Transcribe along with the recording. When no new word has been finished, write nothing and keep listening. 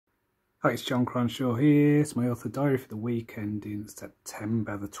Hi, it's Jon Cronshaw here. It's my author diary for the weekend in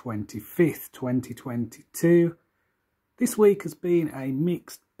September the 25th, 2022. This week has been a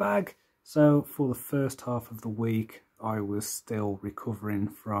mixed bag. So for the first half of the week, I was still recovering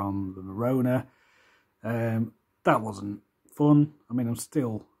from the Rona. That wasn't fun. I mean, I'm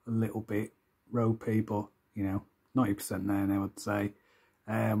still a little bit ropey, but, 90% there now, I'd say.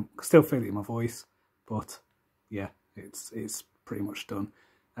 Still feel it in my voice, but yeah, it's pretty much done.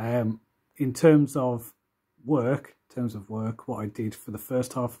 In terms of work, what I did for the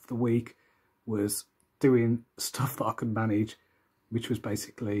first half of the week was doing stuff that I could manage, which was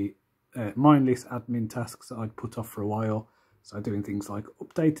basically mindless admin tasks that I'd put off for a while. So doing things like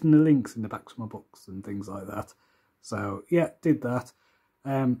updating the links in the backs of my books and things like that. So yeah, did that.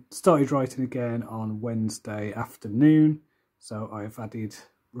 Started writing again on Wednesday afternoon. So I've added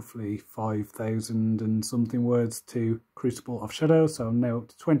roughly 5,000 and something words to Crucible of Shadows, so I'm now up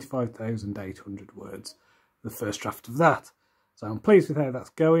to 25,800 words, the first draft of that. So I'm pleased with how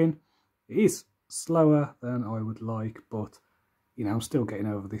that's going. It is slower than I would like, but I'm still getting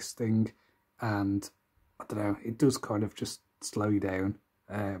over this thing, and I don't know, it does kind of just slow you down,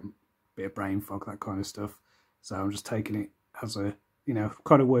 bit of brain fog, that kind of stuff. So I'm just taking it as a,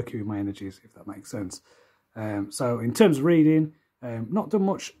 kind of working with my energies, if that makes sense. So in terms of reading, not done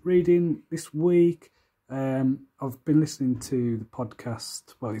much reading this week. I've been listening to the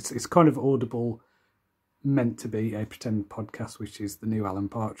podcast. Well, it's kind of Audible, meant to be a pretend podcast, which is the new Alan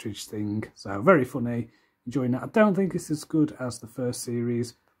Partridge thing. So very funny, enjoying that. I don't think it's as good as the first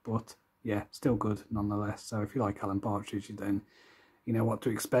series, but yeah, still good nonetheless. So if you like Alan Partridge, then you know what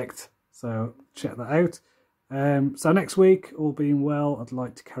to expect. So check that out. So next week, all being well, I'd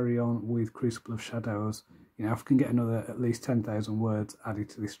like to carry on with Crucible of Shadows. If I can get another at least 10,000 words added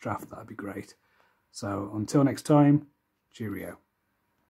to this draft, that'd be great. So until next time, cheerio.